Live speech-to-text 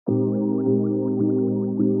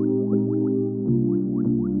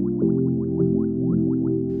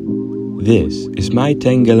This is my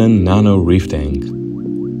 10-gallon Nano Reef tank.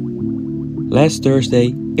 Last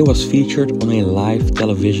Thursday it was featured on a live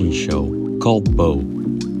television show called BEAU.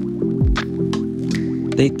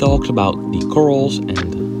 They talked about the corals and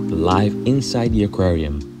the life inside the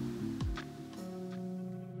aquarium.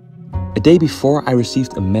 A day before, I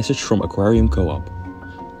received a message from Aquarium Co-op.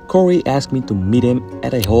 Cory asked me to meet him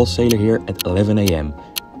at a wholesaler here at 11 AM.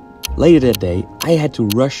 Later that day, I had to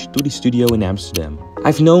rush to the studio in Amsterdam.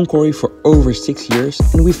 I've known Cory for over 6 years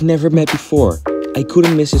and we've never met before. I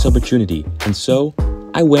couldn't miss this opportunity, and so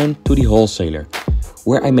I went to the wholesaler,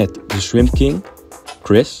 where I met the Shrimp King,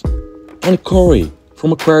 Chris, and Cory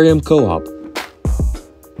from Aquarium Co-op.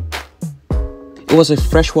 It was a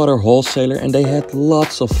freshwater wholesaler and they had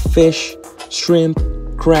lots of fish, shrimp,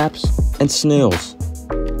 crabs and snails.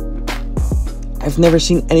 I've never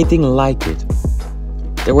seen anything like it.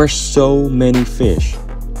 There were so many fish.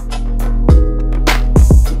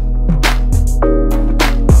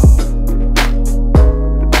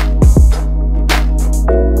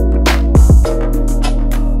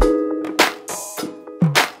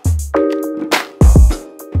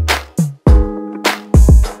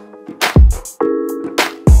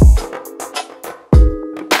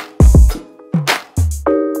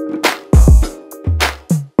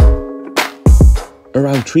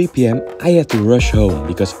 Around 3 PM, I had to rush home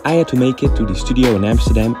because I had to make it to the studio in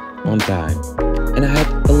Amsterdam on time. And I had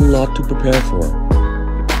a lot to prepare for.